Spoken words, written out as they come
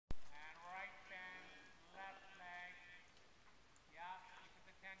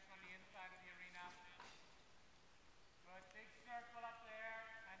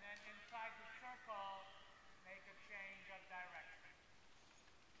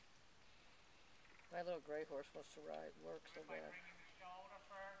My little gray horse wants to ride, work so bad.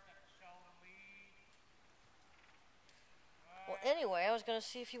 Well, anyway, I was going to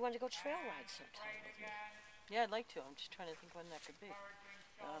see if you wanted to go trail ride sometime with me. Yeah, I'd like to. I'm just trying to think when that could be.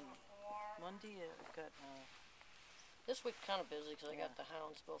 Monday, I've got. This week's kind of busy because I got the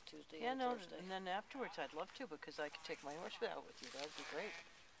hounds both Tuesday and Thursday. And then afterwards, I'd love to because I could take my horse out with you. That would be great.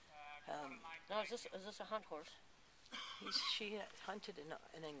 Now, is this a hunt horse? She hunted in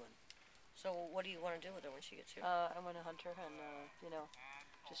England. So what do you want to do with her when she gets here? I want to hunt her and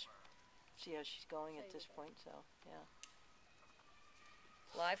just see how she's going at this point. So yeah.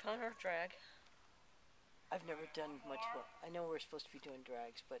 Live hunt or drag? I've never done much. I know we're supposed to be doing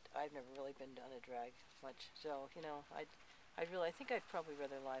drags, but I've never really been on a drag much. So I think I'd probably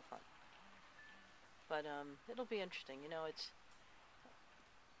rather live hunt. But it'll be interesting. I'm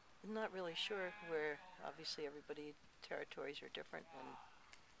not really sure where. Obviously, territories are different and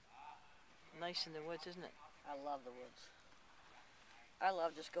nice in the woods, isn't it? I love the woods. I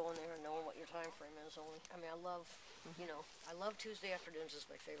love just going there and knowing what your time frame is. I love, I love Tuesday afternoons is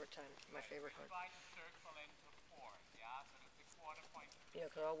my favorite time, my favorite hunt. Yeah,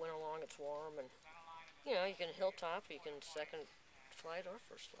 because all winter long it's warm and, you can hilltop, you can second flight or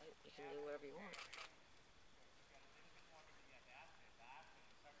first flight. You can do whatever you want.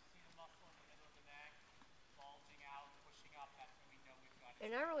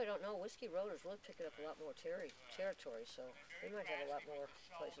 And I really don't know. Whiskey Road is really picking up a lot more territory, so we might have a lot more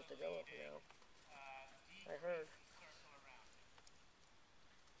places to go now. I heard.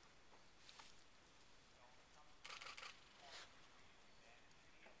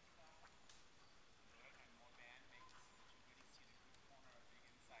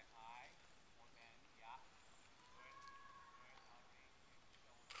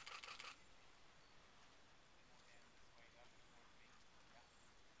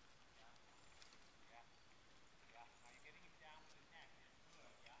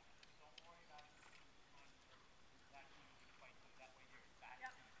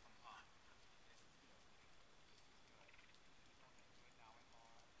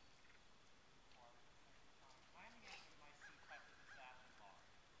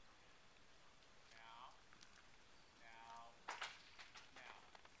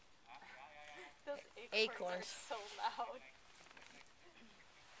 Those acorns are so loud.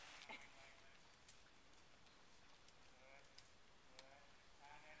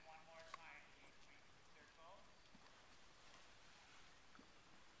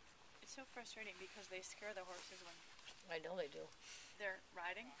 It's so frustrating because they scare the horses when I know they do. They're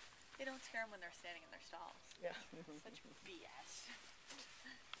riding. They don't scare them when they're standing in their stalls. Yeah. Such BS.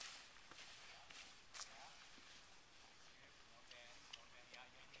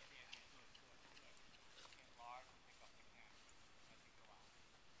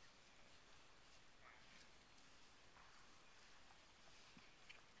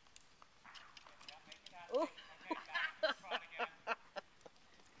 Oh.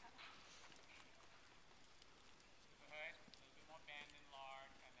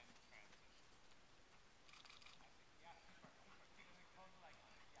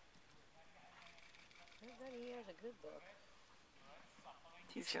 I bet he has a good book.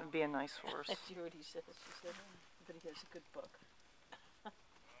 He's going to be a nice horse. I see what he says. He said, but he has a good book.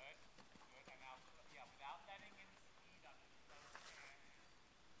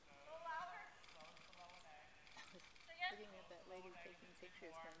 Looking at that lady taking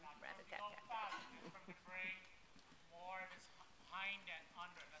pictures when rat-a-tat-tat-tat. More of his hind and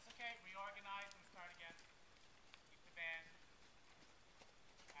under. That's okay. Reorganize and start again. Keep the bend.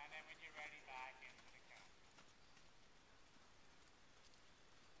 And then when you're ready, back into the count.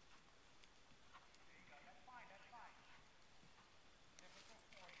 There you go. That's fine. That's fine. Typical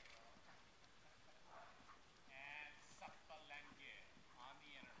 4-year-old. And supple and give on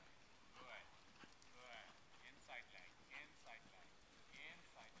the inner leg. Good. Good. Inside leg. Inside leg.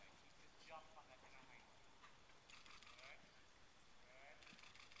 Inside leg. Keep the jump on that inner hind leg. Good. Good.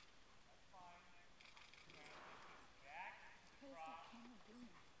 That's fine. Back. What is that camera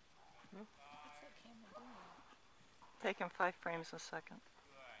doing? What's that camera doing? Taking 5 frames a second.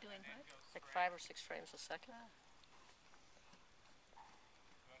 Doing what? Like 5 or 6 frames a second.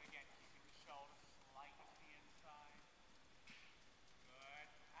 Good again. Keeping the shoulder slight to the inside. Good.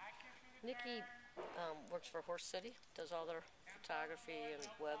 Active through the Nikki works for Horse City, does all their photography and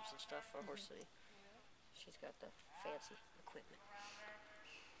webs and stuff for Horse City. She's got the fancy equipment.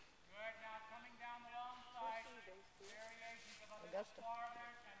 Good. Now coming down the long side. Variations of a little farther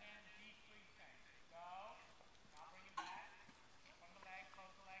and then deep breathing. Go. Now bring him back. From the leg,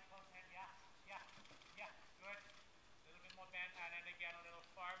 close the leg, close the head. Yeah. Yeah. Yeah. Good. A little bit more bend and then again a little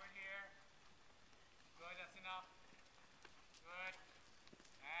forward here.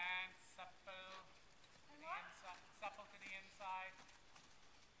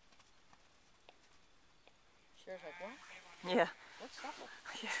 Sherry's like, what? Yeah. What's supple?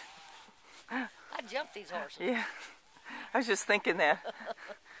 Yeah. I jumped these horses. Yeah. I was just thinking that.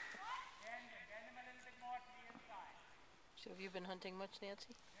 So have you been hunting much,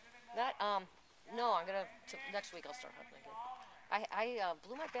 Nancy? That, no, next week I'll start hunting again. I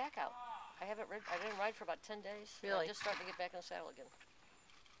blew my back out. I didn't ride for about 10 days. Really? I'm just starting to get back in the saddle again.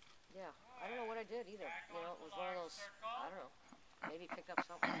 Yeah, I don't know what I did either. You know, it was one of those, I don't know, maybe picked up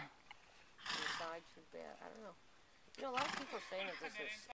something on the side too bad. I don't know. You know, a lot of people are saying that this is